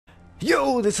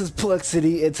Yo, this is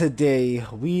Plexity, and today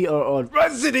we are on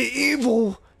Resident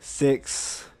Evil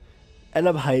 6. And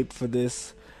I'm hyped for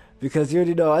this because you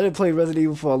already know I didn't play Resident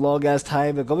Evil for a long ass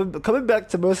time, and coming back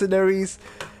to Mercenaries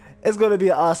is gonna be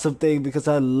an awesome thing because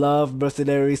I love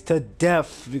Mercenaries to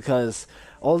death. Because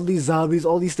all these zombies,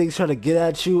 all these things trying to get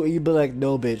at you, and you be like,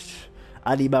 no, bitch.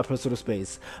 I need my personal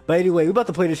space. But anyway, we're about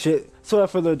to play this shit. So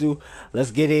without further ado, let's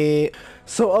get it.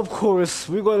 So of course,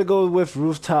 we're going to go with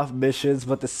rooftop missions.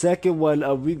 But the second one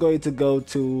we're going to go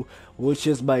to, which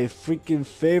is my freaking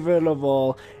favorite of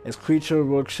all, is Creature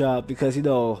Workshop. Because, you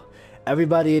know,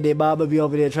 everybody and their mama be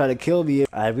over there trying to kill me.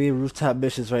 Alright, we're in rooftop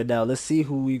missions right now. Let's see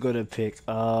who we're going to pick.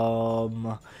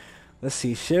 Let's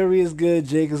see, Sherry is good,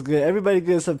 Jake is good, everybody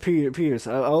good except Pierce.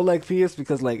 I don't like Pierce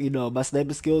because, like, you know, my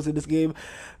sniping skills in this game.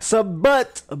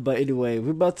 But anyway,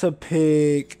 we're about to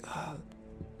pick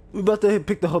the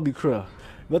homie Crow.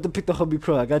 We're about to pick the homie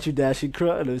Crow. I got you, Dashing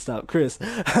Crow. No, stop, Chris.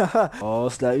 Oh,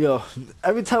 snap, yo.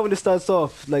 Every time when it starts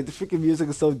off, like, the freaking music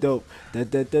is so dope. I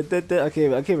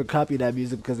can't even copy that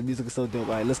music because the music is so dope.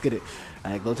 Alright, let's get it.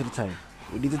 Alright, go to the time.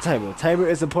 We need the timer. Timer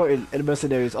is important in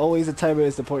Mercenaries. Always a timer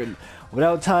is important.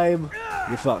 Without time,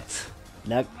 you're fucked.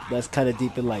 That's kind of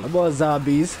deep in life. I'm on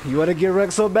zombies. You want to get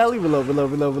wrecked so badly?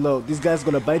 Reload. These guys are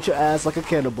going to bite your ass like a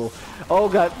cannibal. Oh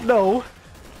god, no.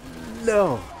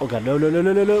 No. Oh god,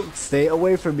 no. Stay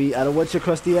away from me. I don't want your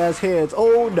crusty ass hands.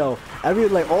 Oh no.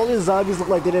 All these zombies look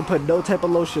like they didn't put no type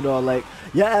of lotion on. Like,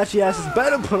 your ashy asses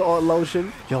better put on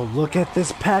lotion. Yo, look at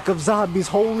this pack of zombies.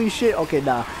 Holy shit. Okay,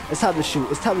 nah. It's time to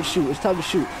shoot.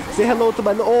 Say hello to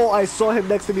my... Oh, I saw him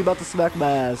next to me about to smack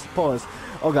my ass. Pause.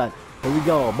 Oh god. Here we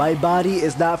go. My body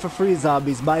is not for free,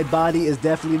 zombies. My body is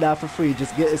definitely not for free.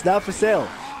 It's not for sale.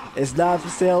 It's not for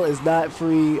sale. It's not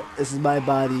free. This is my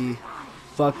body.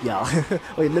 Fuck y'all.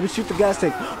 Wait, let me shoot the gas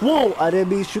tank. Whoa! I didn't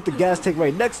mean shoot the gas tank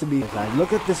right next to me. God,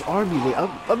 look at this army. Wait,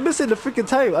 I'm missing the freaking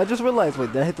time. I just realized.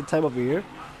 Wait, did I hit the time over here?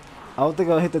 I don't think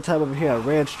I'll hit the time over here. I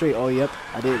ran straight. Oh, yep.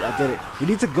 I did it. We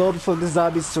need to go before the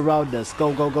zombies surround us.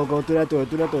 Go. Through that door.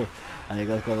 Alright,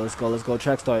 let's go.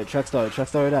 Track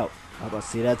started out. I'm about to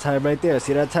see that time right there.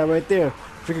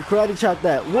 Freaking karate chop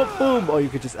that. Whoop, boom. Or you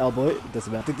could just elbow it.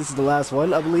 Doesn't matter. I think this is the last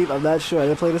one, I believe. I'm not sure. I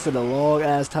didn't play this in a long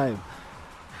ass time.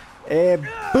 And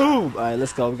boom! Alright,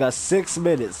 let's go. We got 6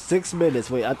 minutes.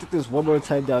 Wait, I think there's one more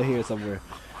time down here somewhere.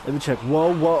 Let me check.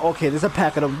 Whoa. Okay, there's a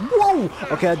pack of them. Whoa!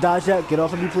 Okay, I dodged that. Get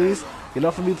off of me, please. I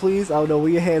don't know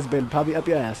where your hand's been. Probably up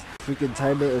your ass. Freaking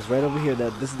timer is right over here. Now,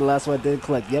 this is the last one I didn't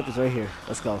collect. Yep, it's right here.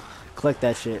 Let's go. Collect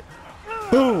that shit.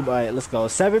 Boom! Alright, let's go.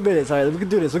 7 minutes. Alright, we can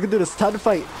do this. Time to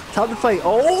fight.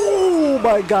 Oh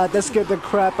my god, that scared the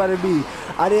crap out of me.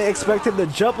 I didn't expect him to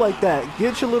jump like that.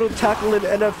 Get your little tackling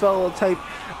NFL type.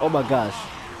 Oh my gosh.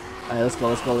 Alright, let's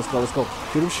go.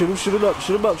 Shoot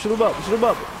him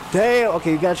up. Damn!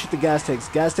 Okay, you gotta shoot the gas tanks.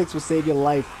 Gas tanks will save your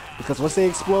life. Because once they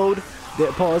explode, they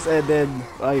pause, and then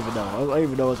I don't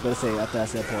even know what I was gonna say after I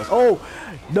said pause. Oh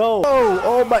no!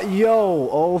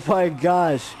 Oh my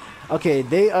gosh. Okay,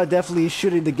 they are definitely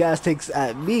shooting the gas tanks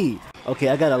at me. Okay,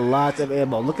 I got a lot of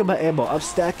ammo. Look at my ammo. I'm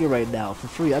stacking right now for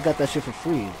free. I got that shit for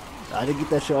free. I didn't get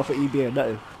that shit off of eBay or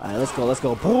nothing. Alright, let's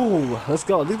go. Boom! Let's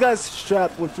go. These guys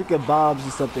strapped with freaking bombs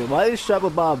or something. Why are they strapped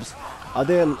with bombs? Are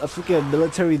they a freaking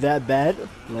military that bad?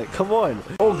 Like, come on.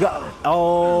 Oh god.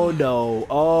 Oh no.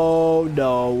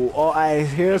 Oh, I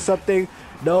hear something.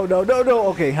 No.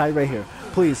 Okay, hide right here.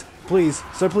 Please,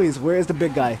 sir, please. Where is the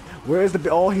big guy?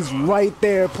 Oh, he's right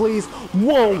there. Please.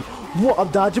 Whoa. I'm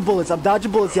dodging bullets,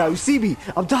 y'all. You see me?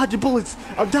 I'm dodging bullets.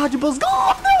 Oh,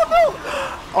 no.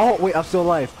 Oh, wait, I'm still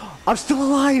alive.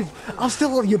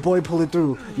 Your boy pulled it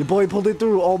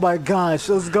through. Oh my gosh,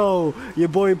 let's go. Your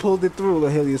boy pulled it through.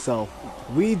 Heal yourself.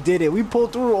 We did it. We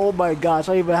pulled through. Oh my gosh,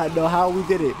 I don't even know how we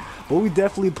did it. But we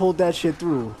definitely pulled that shit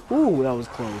through. Ooh, that was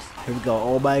close. Here we go.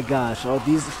 Oh my gosh. Oh,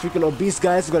 these freaking obese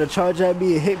guys are gonna charge at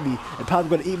me and hit me. And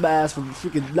probably gonna eat my ass for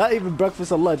freaking not even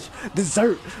breakfast or lunch.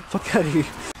 Dessert. Fuck out of here.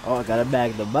 Oh, I got a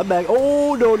magnum. My mag.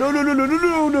 Oh no.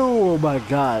 Oh my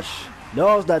gosh. No,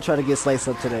 I was not trying to get sliced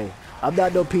up today. I'm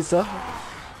not no pizza.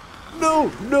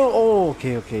 No. Oh,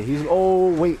 okay. He's. Oh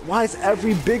wait. Why is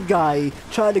every big guy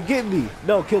trying to get me?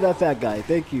 No, kill that fat guy.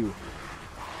 Thank you.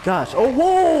 Gosh. Oh,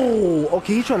 whoa.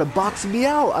 Okay, he's trying to box me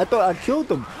out. I thought I killed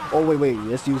him. Oh, wait.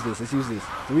 Let's use this.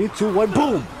 3, 2, 1.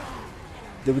 Boom.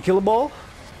 Did we kill them all?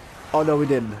 Oh, no, we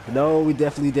didn't. No, we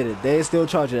definitely didn't. They're still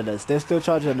charging at us.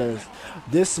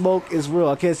 This smoke is real.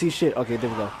 I can't see shit. Okay, there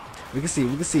we go. We can see.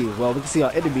 Well, we can see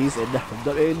our enemies, and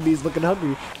the enemies looking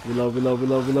hungry. Reload.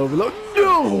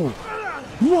 No!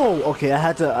 Whoa. Okay, I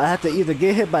had to either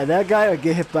get hit by that guy or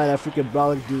get hit by that freaking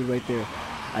brawling dude right there.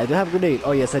 I don't have a grenade.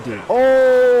 Oh, yes, I do.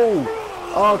 Oh!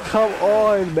 Oh, come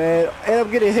on, man. And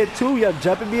I'm getting hit too. Y'all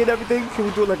jumping me and everything. Can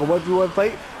we do like a 1v1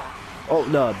 fight? Oh,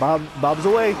 no. Bob's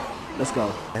away. Let's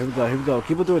go. Here we go. Here we go.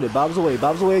 Keep on doing it. Bob's away.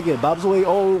 Bob's away again. Bob's away.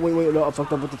 Oh, wait. No, I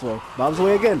fucked up with the throw. Bob's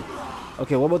away again.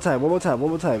 Okay, one more time. One more time.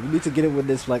 One more time. We need to get it with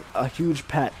this, like, a huge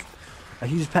pack. A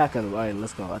huge pack on them. All right,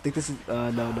 let's go. I think this is, no,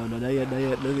 not yet.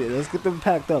 Let's get them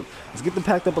packed up. Let's get them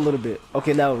packed up a little bit.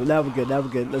 Okay, now we're good. Now we're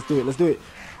good. Let's do it. Let's do it.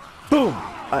 Boom!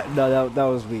 No, that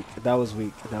was weak. That was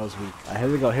weak. Right,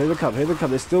 here we go. Here they come.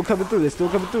 They're still coming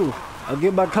through. I'll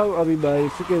get my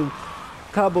freaking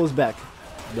combos back.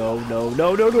 No. No.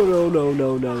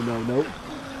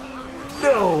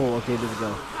 Okay, there we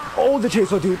go. Oh, the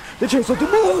chainsaw dude.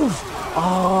 Move!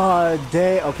 Ah,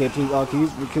 dang. Okay, please.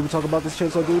 Can we talk about this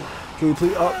chainsaw dude? Can we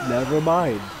please? Oh, never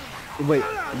mind. Wait,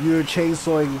 you're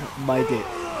chainsawing my dick.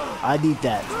 I need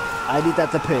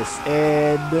that to piss.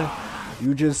 And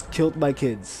you just killed my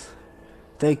kids.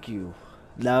 Thank you.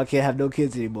 Now I can't have no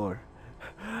kids anymore.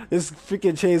 This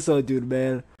freaking chainsaw dude,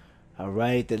 man.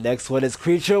 Alright, the next one is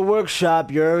Creature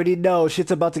Workshop. You already know.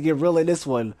 Shit's about to get real in this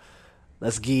one.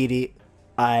 Let's get it.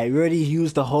 I already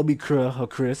used the homie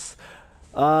Chris.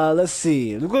 Let's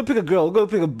see. I'm gonna pick a girl. I'm gonna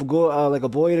pick like a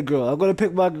boy and a girl. I'm gonna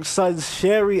pick my son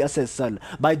Sherry. I said son.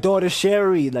 My daughter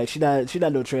Sherry. Like she not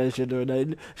no transgender or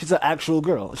nothing. She's an actual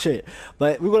girl. Shit.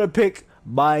 But we're gonna pick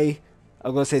I'm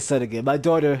gonna say son again. My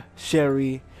daughter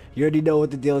Sherry. You already know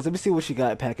what the deal is. Let me see what she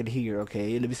got packing here.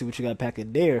 Okay. Let me see what she got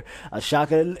packing there. A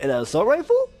shotgun and an assault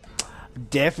rifle.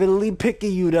 Definitely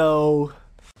picking you though.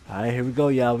 Alright, here we go,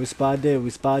 y'all. We spawned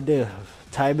in.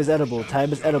 Time is edible.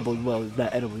 Well, it's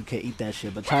not edible. You can't eat that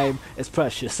shit, but time is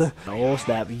precious. Oh,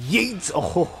 snap. Yeet!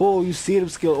 Oh, you see them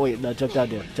skill. Oh, wait, no, jump down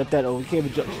there. Oh, we can't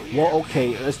even jump. Well,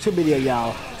 okay. There's too many of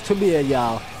y'all.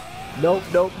 Nope.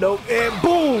 And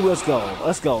boom! Let's go.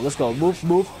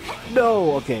 Move.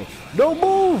 No, okay. No,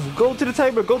 move! Go to the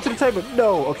timer.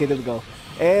 No, okay, there we go.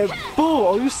 And boom!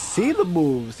 Oh, you see the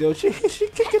moves. Yo, she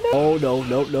kicking out. Oh, no.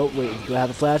 Wait, do I have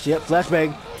a flash? Yep,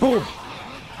 flashbang. Boom!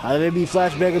 I didn't mean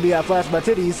flashbang me. I flashed my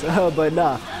titties. But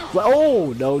nah.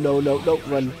 Oh, no.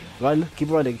 Run. Keep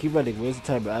running. Where's the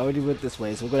timer? I already went this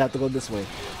way, so we're gonna have to go this way.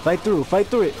 Fight through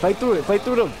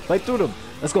them.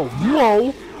 Let's go.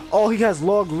 Whoa! Oh, he has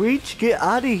long reach? Get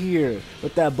out of here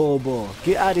with that ball. Nah.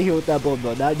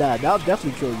 I'll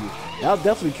definitely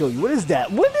kill you. What is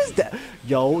that?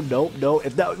 Yo, no.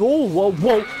 If that...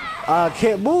 Whoa. I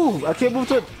can't move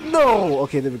to it. No.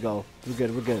 Okay, there we go. We're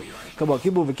good. Come on,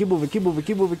 keep moving. We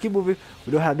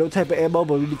don't have no type of ammo,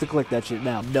 but we need to collect that shit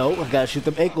now. No, I gotta shoot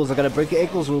them ankles. I gotta break your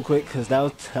ankles real quick, because that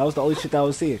was the only shit that I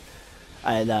was seeing.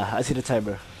 Alright, I see the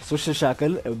timer. Switch to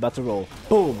shotgun, and we're about to roll.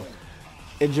 Boom.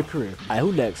 End your career.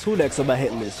 Alright, who next on my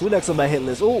hit list?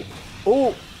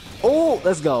 Oh,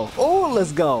 let's go.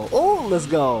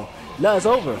 No, it's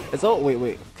over. Wait.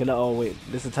 Wait.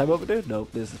 There's a time over there? No,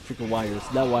 there's freaking wires.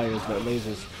 Not wires, but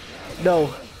lasers.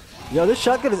 No. Yo, this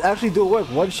shotgun is actually doing work.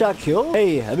 One shot kill?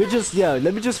 Hey, let me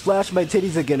just flash my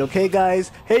titties again, okay,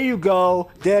 guys? Here you go.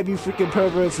 Damn, you freaking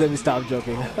perverts. Let me stop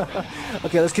joking.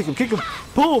 Okay, let's kick him.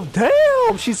 Boom.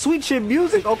 Damn, she's sweet shit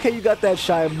music. Okay, you got that,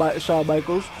 Shawn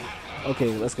Michaels.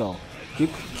 Okay, let's go.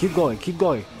 Keep going.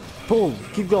 Boom.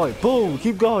 Keep going.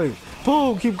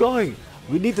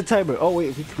 We need the timer. Oh,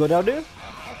 wait, we can go down there?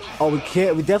 Oh, we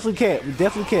can't. We definitely can't.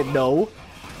 No.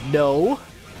 We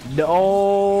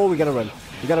gotta run.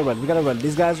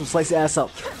 These guys will slice your ass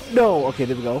up. No. Okay,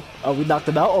 there we go. Oh, we knocked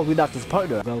him out. Oh, we knocked his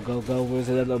partner. Go. Where's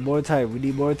it at? More time. We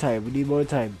need more time.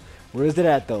 Where is it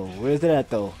at, though? We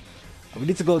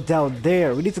need to go down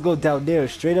there.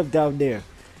 Straight up down there.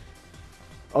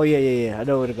 Oh, yeah. I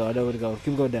know where to go.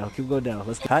 Keep going down.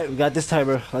 Let's get. Alright, we got this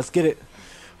timer. Let's get it.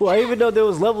 Well, I didn't even know there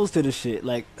was levels to this shit.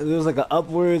 Like, there was like an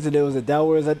upwards and there was a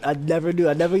downwards. I never knew.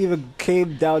 I never even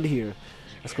came down here.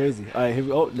 That's crazy. Alright, here we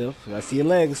go. Oh, no. I see your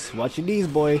legs. Watch your knees,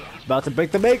 boy. About to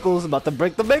break the ankles. Boy.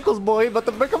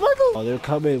 Oh, they're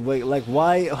coming. Wait, like,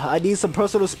 why? I need some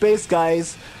personal space,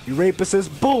 guys. You rapists.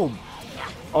 Boom.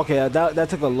 Okay, that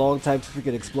took a long time to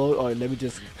freaking explode. Alright, let me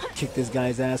just kick this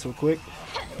guy's ass real quick.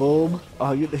 Boom.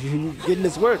 Oh, you're getting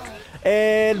this work.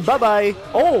 And bye-bye.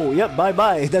 Oh, yep,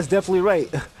 bye-bye. That's definitely right.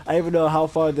 I don't even know how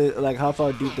far deep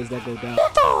does that go down.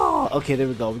 Okay, there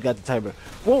we go. We got the timer.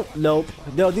 Whoa, nope.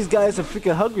 No, these guys are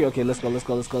freaking hungry. Okay, let's go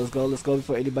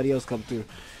before anybody else come through.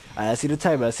 I see the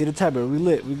timer. We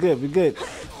lit. We good.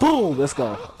 Boom, let's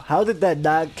go. How did that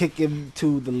not kick him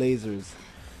to the lasers?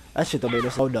 That shit don't make no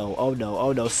sense. Oh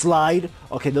no. Slide.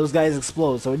 Okay, those guys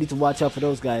explode, so we need to watch out for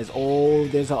those guys. Oh,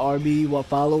 there's an army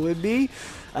following me.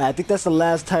 I think that's the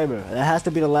last timer. That has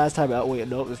to be the last timer. Oh, wait,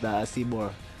 no, it's not. I see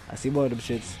more. of them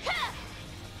shits.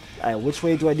 Alright, which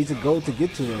way do I need to go to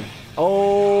get to them?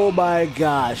 Oh my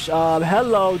gosh.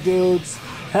 Hello, dudes.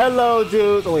 Hello,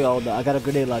 dudes. Oh, wait, hold on. I got a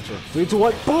grenade launcher. 3, 2,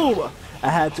 1. Boom! I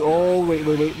had to. Oh,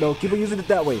 wait. No, keep on using it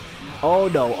that way. Oh,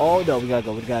 no. Oh, no. We gotta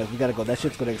go. We gotta go. That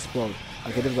shit's gonna explode.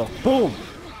 Okay, there we go. Boom!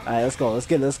 Alright, let's go. Let's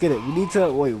get it. We need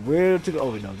to. Wait, where to go?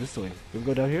 Oh, wait, no. This way. Can we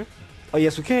go down here? Oh,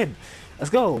 yes, we can. Let's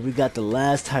go. We got the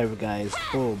last timer, guys.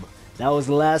 Boom. That was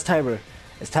the last timer.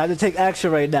 It's time to take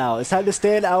action right now. It's time to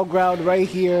stand our ground right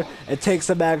here and take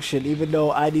some action, even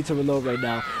though I need to reload right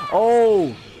now.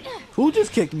 Oh! Who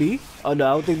just kicked me? Oh, no,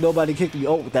 I don't think nobody kicked me.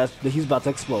 Oh, he's about to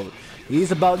explode.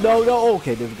 He's about... No.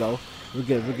 Okay, there we go. We're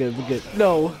good.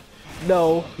 No.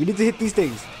 We need to hit these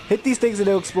things. Hit these things and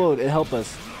they'll explode and help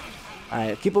us.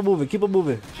 Alright, keep on moving.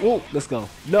 Whoa, let's go.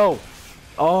 No.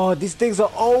 Oh, these things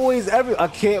are always I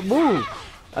can't move.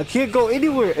 I can't go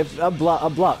anywhere if I'm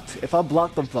blocked. If I'm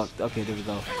blocked, I'm fucked. Okay, there we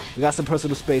go. We got some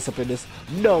personal space up in this.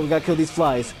 No, we gotta kill these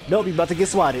flies. Nope, you're about to get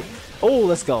swatted. Oh,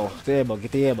 let's go. The ammo,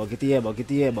 get the ammo.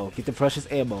 Get the precious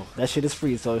ammo. That shit is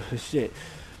free, so shit.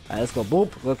 Alright, let's go. Boom.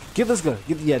 Look, give this gun.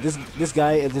 This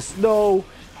guy and this. No.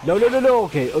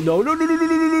 Okay. Oh, no.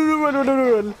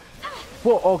 Run.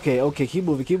 Whoa, okay. Keep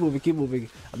moving.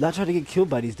 I'm not trying to get killed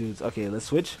by these dudes. Okay, let's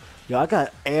switch. Yo, I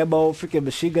got ammo, freaking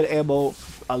machine gun ammo,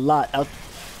 a lot.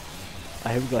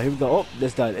 Here we go. Oh,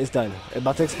 it's done. It's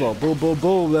about to explode.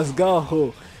 Boom. Let's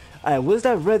go. Alright, where's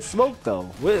that red smoke, though?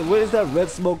 Where is that red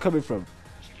smoke coming from?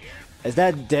 Is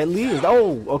that deadly?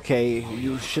 Oh, okay.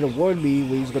 You should have warned me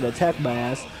when he was going to attack my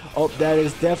ass. Oh, that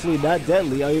is definitely not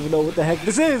deadly. I don't even know what the heck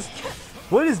this is.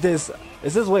 What is this?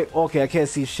 Is this... Wait, okay, I can't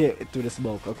see shit through the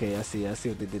smoke. Okay, I see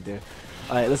what they did there.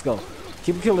 Alright, let's go.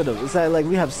 Keep killing them. It's like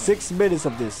we have 6 minutes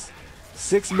of this.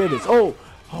 6 minutes. Oh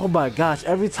my gosh,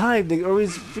 every time they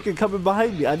always freaking coming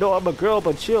behind me. I know I'm a girl,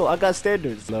 but chill. I got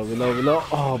standards. Reload.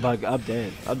 Oh my god,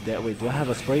 I'm dead. Wait, do I have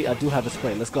a spray? I do have a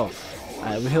spray. Let's go.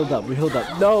 Alright, we're healed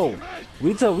up. No! We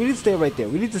need to stay right there.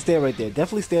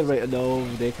 Definitely stand right. No,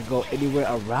 they can go anywhere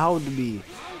around me.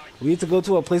 We need to go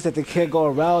to a place that they can't go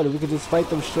around and we can just fight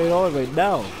them straight on right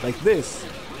now. Like this.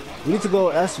 We need to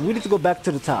go back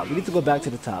to the top.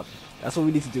 That's what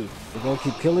we need to do. We're gonna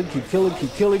keep killing.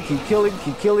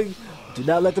 Do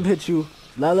not let them hit you.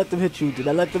 Do not let them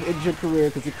end your career,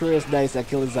 because your career is nice at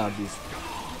killing zombies.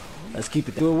 Let's keep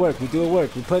it. We're doing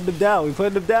work. We're putting them down.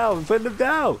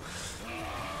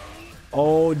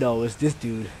 Oh no, it's this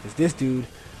dude.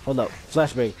 Hold up.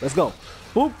 Flashbang. Let's go.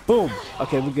 Boom.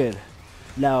 Okay, we're good.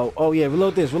 Now, oh yeah,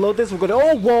 reload this. We're gonna...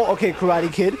 Oh, whoa. Okay, Karate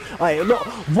Kid. Alright, no.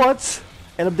 What?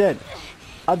 And I'm dead.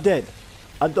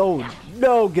 Oh,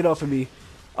 no. Get off of me.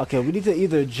 Okay, we need to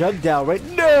either jump down, right?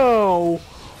 No!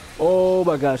 Oh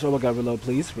my gosh. Reload,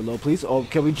 please. Oh,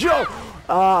 can we jump?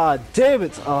 Ah, damn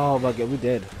it. Oh my god, we're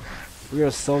dead. We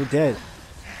are so dead.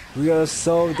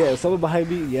 Someone behind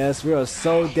me? Yes, we are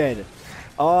so dead.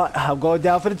 Oh, I'm going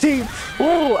down for the team.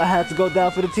 Oh, I had to go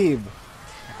down for the team.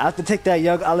 I have to take that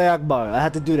young Ali Akbar. I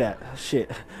had to do that.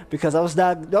 Shit. Because I was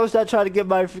not trying to get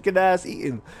my freaking ass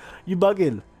eaten. You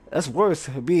bugging. That's worse.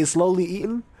 Being slowly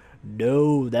eaten?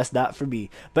 No, that's not for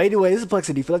me. But anyway, this is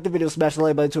Plexity. If you like the video, smash the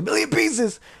like button to 1,000,000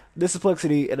 pieces. This is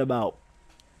Plexity, and I'm out.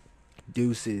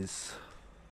 Deuces.